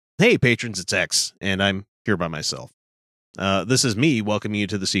Hey, patrons, it's X, and I'm here by myself. This is me welcoming you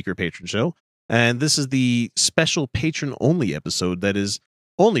to the Secret Patron Show, and this is the special patron-only episode that is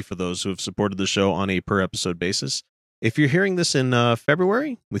only for those who have supported the show on a per-episode basis. If you're hearing this in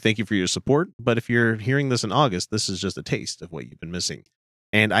February, we thank you for your support, but if you're hearing this in August, this is just a taste of what you've been missing.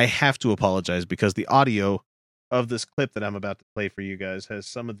 And I have to apologize because the audio of this clip that I'm about to play for you guys has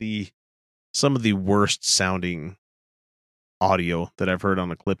some of the worst sounding audio that I've heard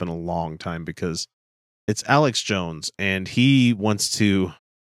on a clip in a long time, because it's Alex Jones and he wants to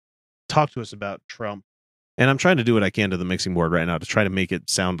talk to us about Trump. And I'm trying to do what I can to the mixing board right now to try to make it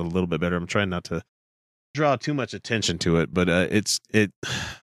sound a little bit better. I'm trying not to draw too much attention to it, but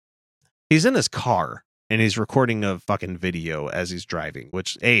he's in his car and he's recording a fucking video as he's driving,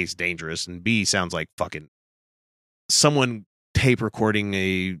 which A, is dangerous, and B, sounds like fucking someone tape recording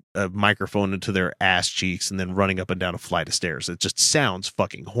a microphone into their ass cheeks and then running up and down a flight of stairs. It just sounds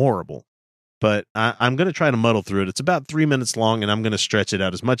fucking horrible. But I'm going to try to muddle through it. It's about 3 minutes long, and I'm going to stretch it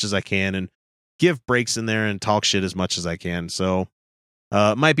out as much as I can and give breaks in there and talk shit as much as I can. So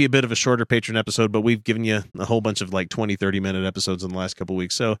it might be a bit of a shorter patron episode, but we've given you a whole bunch of like 20, 30-minute episodes in the last couple of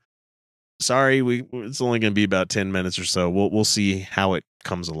weeks. So sorry, it's only going to be about 10 minutes or so. We'll see how it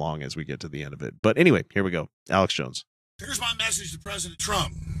comes along as we get to the end of it. But anyway, here we go. Alex Jones. Here's my message to President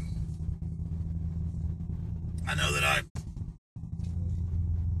Trump. I know that I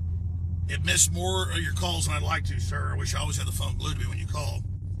have missed more of your calls than I'd like to, sir. I wish I always had the phone glued to me when you call.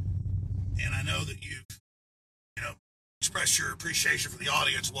 And I know that you've, expressed your appreciation for the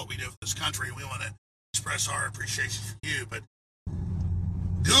audience of what we do for this country. We want to express our appreciation for you. But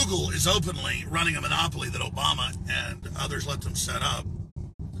Google is openly running a monopoly that Obama and others let them set up.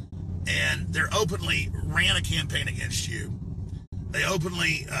 And they're openly ran a campaign against you. They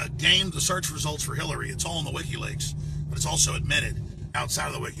openly gamed the search results for Hillary. It's all in the WikiLeaks, but it's also admitted outside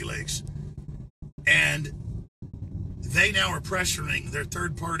of the WikiLeaks. And they now are pressuring their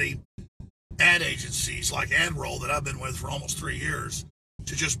third-party ad agencies like AdRoll that I've been with for almost 3 years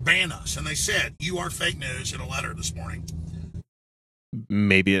to just ban us. And they said, you are fake news in a letter this morning.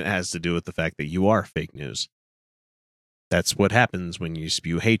 Maybe it has to do with the fact that you are fake news. That's what happens when you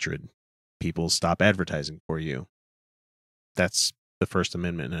spew hatred. People stop advertising for you. That's the First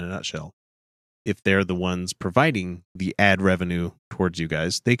Amendment in a nutshell. If they're the ones providing the ad revenue towards you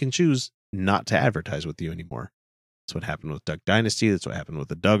guys, they can choose not to advertise with you anymore. That's what happened with Duck Dynasty. That's what happened with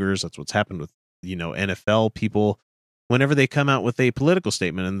the Duggars. That's what's happened with, NFL people. Whenever they come out with a political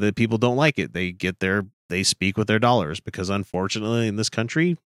statement and the people don't like it, they speak with their dollars, because unfortunately in this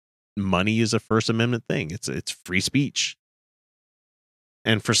country, money is a First Amendment thing. It's free speech.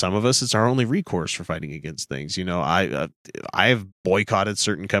 And for some of us, it's our only recourse for fighting against things. I have boycotted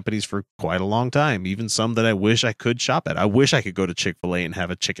certain companies for quite a long time, even some that I wish I could shop at. I wish I could go to Chick-fil-A and have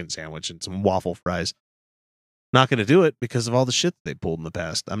a chicken sandwich and some waffle fries. Not going to do it because of all the shit they pulled in the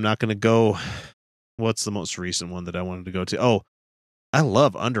past. I'm not going to go. What's the most recent one that I wanted to go to? Oh, I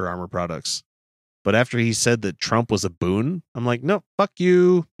love Under Armour products. But after he said that Trump was a boon, I'm like, no, fuck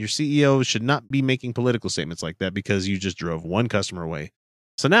you. Your CEO should not be making political statements like that because you just drove one customer away.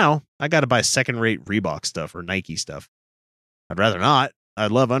 So now I got to buy second-rate Reebok stuff or Nike stuff. I'd rather not. I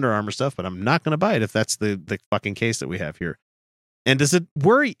love Under Armour stuff, but I'm not going to buy it if that's the fucking case that we have here. And does it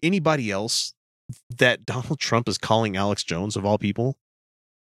worry anybody else that Donald Trump is calling Alex Jones, of all people?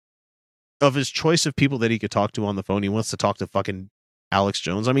 Of his choice of people that he could talk to on the phone, he wants to talk to fucking Alex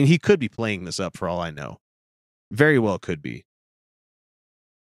Jones. I mean, he could be playing this up for all I know. Very well could be.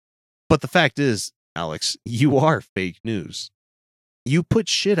 But the fact is, Alex, you are fake news. You put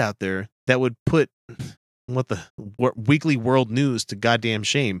shit out there that would put Weekly World News to goddamn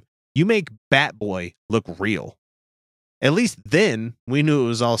shame. You make Bat Boy look real. At least then we knew it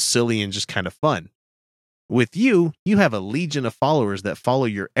was all silly and just kind of fun. With you have a legion of followers that follow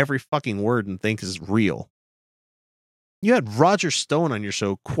your every fucking word and think is real. You had Roger Stone on your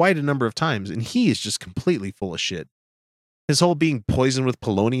show quite a number of times, and he is just completely full of shit. His whole being poisoned with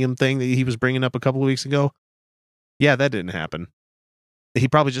polonium thing that he was bringing up a couple of weeks ago. Yeah, that didn't happen. He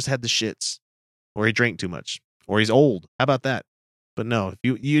probably just had the shits, or he drank too much, or he's old. How about that? But no,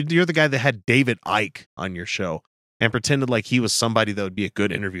 you're the guy that had David Icke on your show and pretended like he was somebody that would be a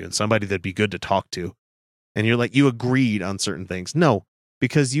good interview and somebody that'd be good to talk to. And you're like, you agreed on certain things. No,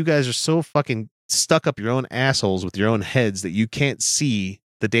 because you guys are so fucking stuck up your own assholes with your own heads that you can't see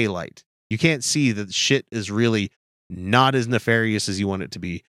the daylight. You can't see that shit is really not as nefarious as you want it to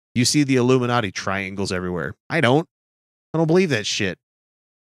be. You see the Illuminati triangles everywhere. I don't believe that shit.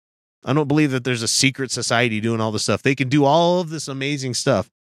 I don't believe that there's a secret society doing all this stuff. They can do all of this amazing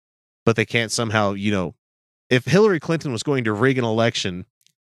stuff, but they can't somehow, if Hillary Clinton was going to rig an election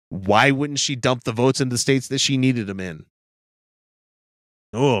Why wouldn't she dump the votes into the states that she needed them in?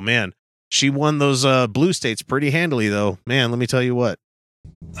 Oh, man. She won those blue states pretty handily, though. Man, let me tell you what.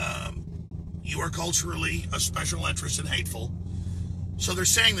 You are culturally a special interest and hateful. So they're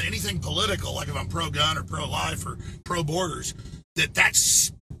saying that anything political, like if I'm pro-gun or pro-life or pro-borders,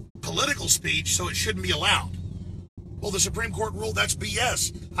 that's political speech, so it shouldn't be allowed. Well, the Supreme Court ruled that's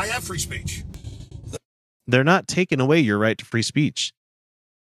BS. I have free speech. They're not taking away your right to free speech.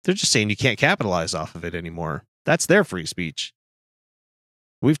 They're just saying you can't capitalize off of it anymore. That's their free speech.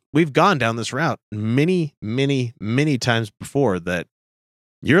 We've gone down this route many, many, many times before that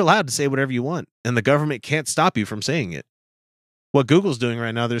you're allowed to say whatever you want, and the government can't stop you from saying it. What Google's doing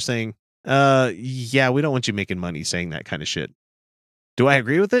right now, they're saying, yeah, we don't want you making money saying that kind of shit. Do I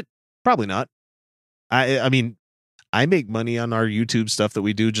agree with it? Probably not. I mean, I make money on our YouTube stuff that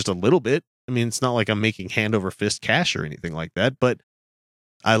we do just a little bit. I mean, it's not like I'm making hand over fist cash or anything like that, but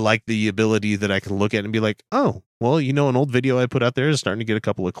I like the ability that I can look at and be like, oh, well, you know, an old video I put out there is starting to get a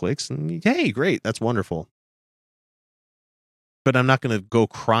couple of clicks, and hey, great, that's wonderful. But I'm not going to go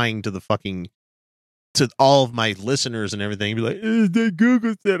crying to all of my listeners and everything and be like,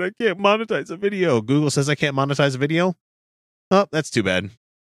 Google said I can't monetize a video. Google says I can't monetize a video? Oh, that's too bad.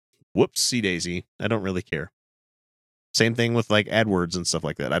 Whoopsie daisy. I don't really care. Same thing with like AdWords and stuff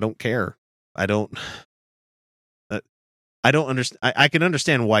like that. I don't care. I don't understand. I can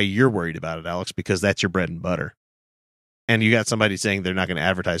understand why you're worried about it, Alex, because that's your bread and butter. And you got somebody saying they're not going to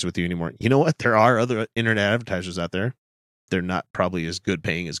advertise with you anymore. You know what? There are other internet advertisers out there. They're not probably as good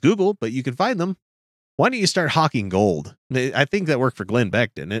paying as Google, but you can find them. Why don't you start hawking gold? I think that worked for Glenn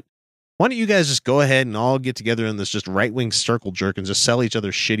Beck, didn't it? Why don't you guys just go ahead and all get together in this just right-wing circle jerk and just sell each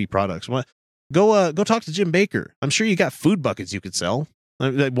other shitty products? Go talk to Jim Baker. I'm sure you got food buckets you could sell.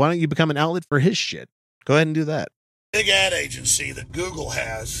 Why don't you become an outlet for his shit? Go ahead and do that. Big ad agency that Google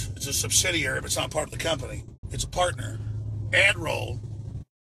has, it's a subsidiary, but it's not part of the company. It's a partner. AdRoll.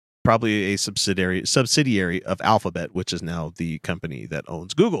 Probably a subsidiary of Alphabet, which is now the company that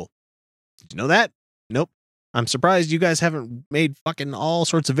owns Google. Did you know that? Nope. I'm surprised you guys haven't made fucking all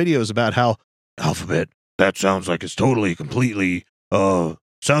sorts of videos about how Alphabet, that sounds like it's totally, completely,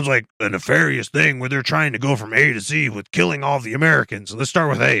 sounds like a nefarious thing where they're trying to go from A to Z with killing all the Americans. Let's start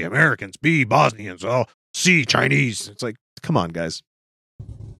with A, Americans, B, Bosnians, C, Chinese. It's like, come on, guys.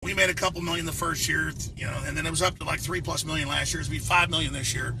 We made a couple million the first year, you know, and then it was up to like 3+ million last year. It's be 5 million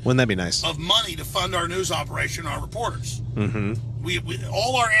this year. Wouldn't that be nice? Of money to fund our news operation, our reporters. Mm-hmm. We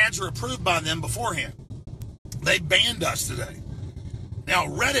all our ads are approved by them beforehand. They banned us today. Now,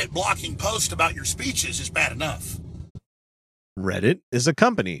 Reddit blocking posts about your speeches is bad enough. Reddit is a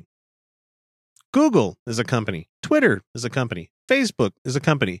company. Google is a company. Twitter is a company. Facebook is a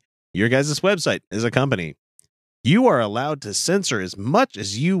company. Your guys' website is a company. You are allowed to censor as much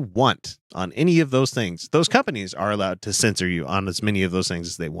as you want on any of those things. Those companies are allowed to censor you on as many of those things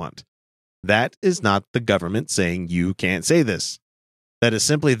as they want. That is not the government saying you can't say this. That is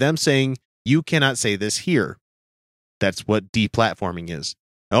simply them saying you cannot say this here. That's what deplatforming is.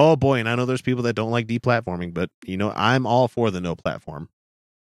 Oh boy, and I know there's people that don't like deplatforming, but you know, I'm all for the no platform.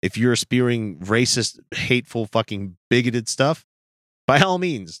 If you're spewing racist, hateful, fucking bigoted stuff, by all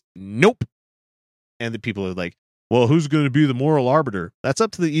means, nope. And the people are like, well, who's going to be the moral arbiter? That's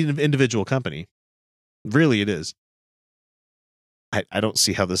up to the individual company. Really, it is. I don't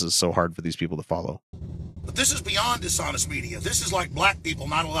see how this is so hard for these people to follow. But this is beyond dishonest media. This is like black people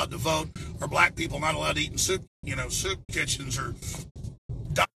not allowed to vote, or black people not allowed to eat in soup kitchens, or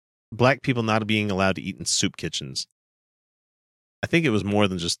black people not being allowed to eat in soup kitchens. I think it was more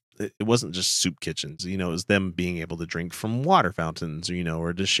than just, it wasn't just soup kitchens. You know, it was them being able to drink from water fountains, you know,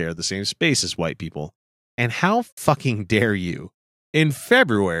 or to share the same space as white people. And how fucking dare you, in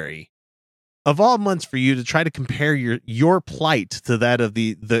February, of all months for you to try to compare your plight to that of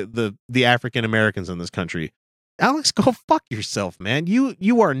the African Americans in this country. Alex, go fuck yourself, man.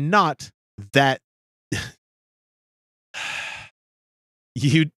 You are not that.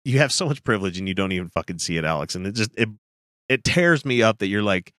 You have so much privilege and you don't even fucking see it, Alex. And it tears me up that you're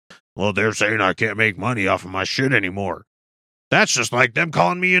like, well, they're saying I can't make money off of my shit anymore. That's just like them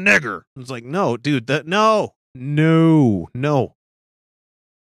calling me a nigger. It's like, no, dude, no.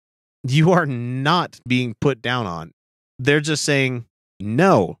 You are not being put down on. They're just saying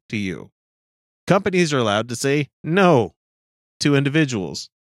no to you. Companies are allowed to say no to individuals.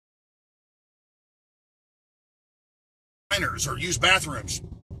 Or use bathrooms.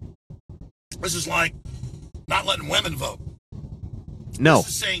 This is like not letting women vote. No. This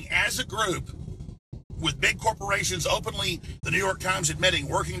is saying as a group, with big corporations openly, the New York Times admitting,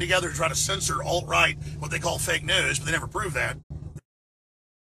 working together to try to censor alt-right, what they call fake news, but they never prove that.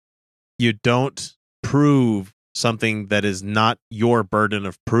 You don't prove something that is not your burden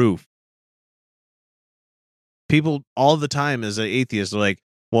of proof. People all the time as an atheist are like,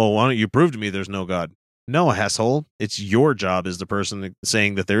 well, why don't you prove to me there's no God? No, asshole. It's your job as the person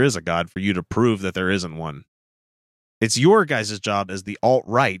saying that there is a God for you to prove that there isn't one. It's your guys' job as the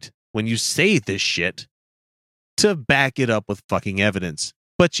alt-right, when you say this shit, to back it up with fucking evidence.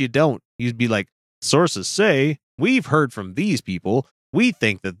 But you don't. You'd be like, sources say, we've heard from these people, we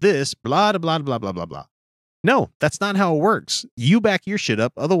think that this, blah, blah, blah, blah, blah, blah. No, that's not how it works. You back your shit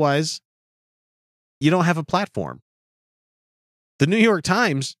up, otherwise you don't have a platform. The New York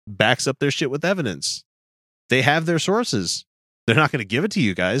Times backs up their shit with evidence. They have their sources. They're not going to give it to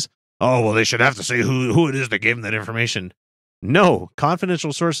you guys. Oh, well, they should have to say who it is that gave them that information. No,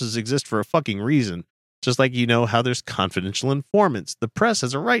 confidential sources exist for a fucking reason. Just like you know how there's confidential informants. The press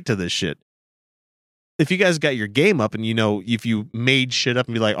has a right to this shit. If you guys got your game up and you know, if you made shit up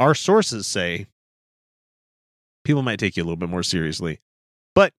and be like, our sources say, people might take you a little bit more seriously.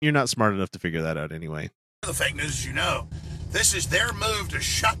 But you're not smart enough to figure that out anyway. The fake news, as you know, this is their move to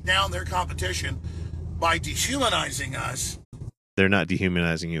shut down their competition by dehumanizing us. They're not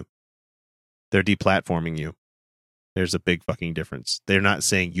dehumanizing you. They're deplatforming you. There's a big fucking difference. They're not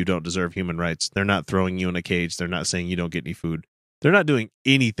saying you don't deserve human rights. They're not throwing you in a cage. They're not saying you don't get any food. They're not doing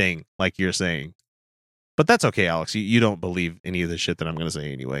anything like you're saying. But that's okay, Alex. You don't believe any of the shit that I'm going to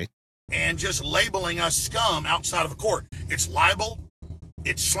say anyway. And just labeling us scum outside of a court. It's libel.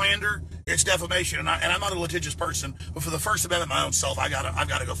 It's slander. It's defamation. And I'm not a litigious person, but for the First Amendment, my own self, I've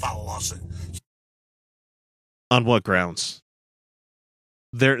got to go file a lawsuit. On what grounds?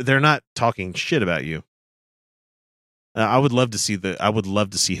 They're not talking shit about you. I would love to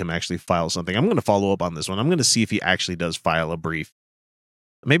see him actually file something. I'm going to follow up on this one. I'm going to see if he actually does file a brief.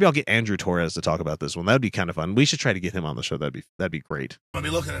 Maybe I'll get Andrew Torres to talk about this one. That would be kind of fun. We should try to get him on the show. That'd be great. I'll be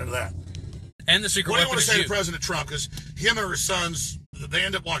looking into that. And the secret What do you weapon want to is say you. to President Trump? Because him or his sons, they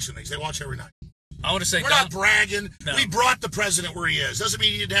end up watching these. They watch every night. I want to say We're not bragging. No. We brought the president where he is. Doesn't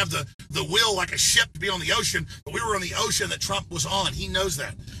mean he didn't have the will like a ship to be on the ocean, but we were on the ocean that Trump was on. He knows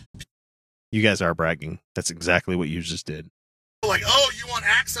that. You guys are bragging. That's exactly what you just did. Like, oh, you want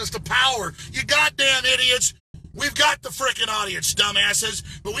access to power? You goddamn idiots. We've got the frickin' audience, dumbasses,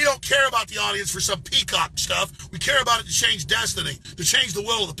 but we don't care about the audience for some peacock stuff. We care about it to change destiny, to change the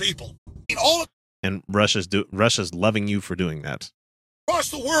will of the people. And Russia's loving you for doing that.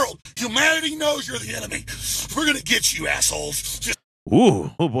 Across the world, humanity knows you're the enemy. We're gonna get you, assholes. Just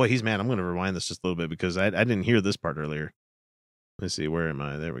Ooh, oh boy, he's mad. I'm going to rewind this just a little bit because I didn't hear this part earlier. Let's see, where am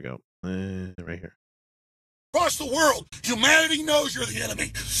I? There we go. Right here. across the world, humanity knows you're the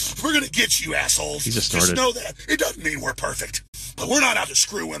enemy. We're gonna get you, assholes. He just snorted. Just know that. It doesn't mean we're perfect, but we're not out to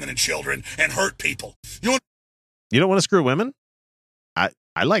screw women and children and hurt people. You don't want to screw women?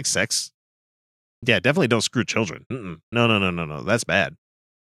 I like sex. Yeah, definitely don't screw children. No. That's bad.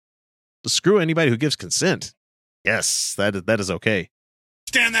 Screw anybody who gives consent. Yes, that is okay.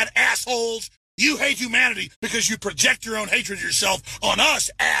 Understand that, assholes? You hate humanity because you project your own hatred of yourself on us,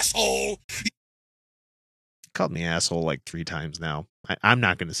 asshole. Called me asshole like 3 times now. I'm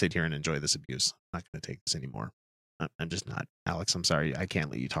not going to sit here and enjoy this abuse. I'm not going to take this anymore. I'm just not. Alex, I'm sorry. I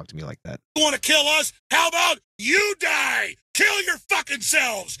can't let you talk to me like that. You want to kill us? How about you die? Kill your fucking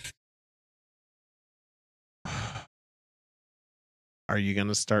selves. Are you going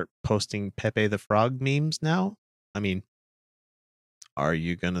to start posting Pepe the Frog memes now? I mean, are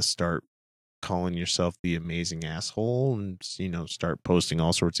you going to start calling yourself the amazing asshole and, start posting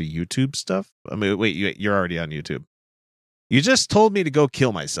all sorts of YouTube stuff? I mean, wait, you're already on YouTube. You just told me to go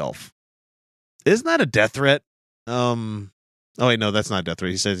kill myself. Isn't that a death threat? Oh wait, no, that's not a death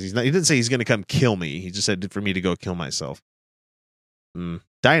threat. He says he didn't say he's going to come kill me. He just said for me to go kill myself.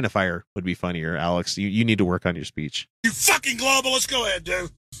 Die in a fire would be funnier, Alex. You need to work on your speech. You fucking globalist. Go ahead, dude.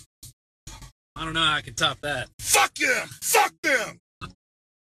 I don't know how I can top that. Fuck them. Fuck them.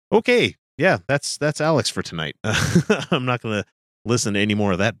 Okay. Yeah, that's Alex for tonight. I'm not going to listen to any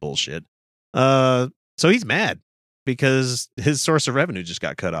more of that bullshit. So he's mad because his source of revenue just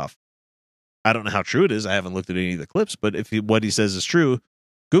got cut off. I don't know how true it is. I haven't looked at any of the clips, but if what he says is true,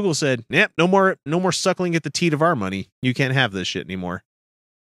 Google said, "Yep, no more suckling at the teat of our money. You can't have this shit anymore."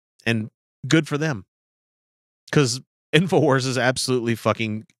 And good for them. Because InfoWars is absolutely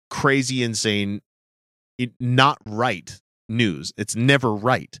fucking crazy, insane, not right news. It's never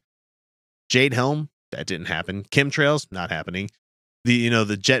right. Jade Helm, that didn't happen. Chemtrails, not happening.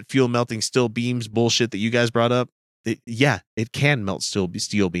 The jet fuel melting steel beams bullshit that you guys brought up. It can melt steel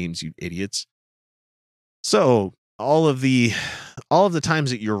beams, you idiots. So all of the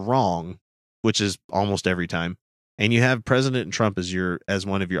times that you're wrong, which is almost every time, and you have President Trump as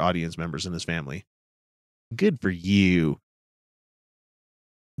one of your audience members in his family. Good for you.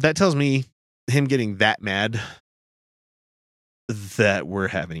 That tells me him getting that mad that we're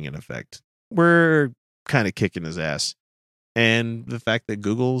having an effect. We're kind of kicking his ass. And the fact that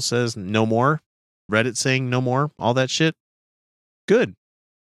Google says no more, Reddit saying no more, all that shit, good.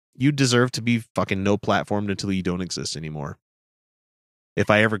 You deserve to be fucking no platformed until you don't exist anymore. If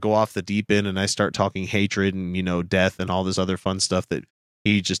I ever go off the deep end and I start talking hatred and, death and all this other fun stuff that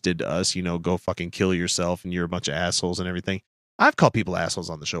he just did to us, go fucking kill yourself and you're a bunch of assholes and everything. I've called people assholes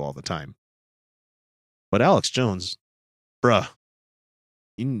on the show all the time. But Alex Jones, bruh,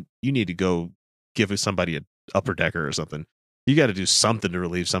 you need to go give somebody an upper decker or something. You got to do something to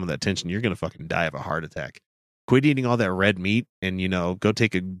relieve some of that tension. You're going to fucking die of a heart attack. Quit eating all that red meat and, go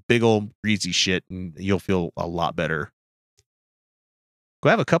take a big old greasy shit and you'll feel a lot better. Go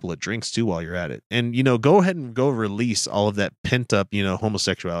have a couple of drinks too while you're at it. And, go ahead and go release all of that pent up,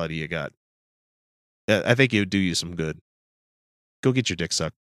 homosexuality you got. I think it would do you some good. Go get your dick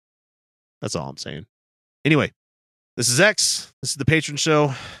sucked. That's all I'm saying. Anyway, this is X. This is the Patron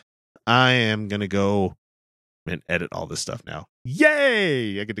Show. I am going to go and edit all this stuff now.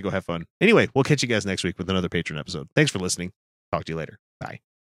 Yay! I get to go have fun. Anyway, we'll catch you guys next week with another Patron episode. Thanks for listening. Talk to you later. Bye.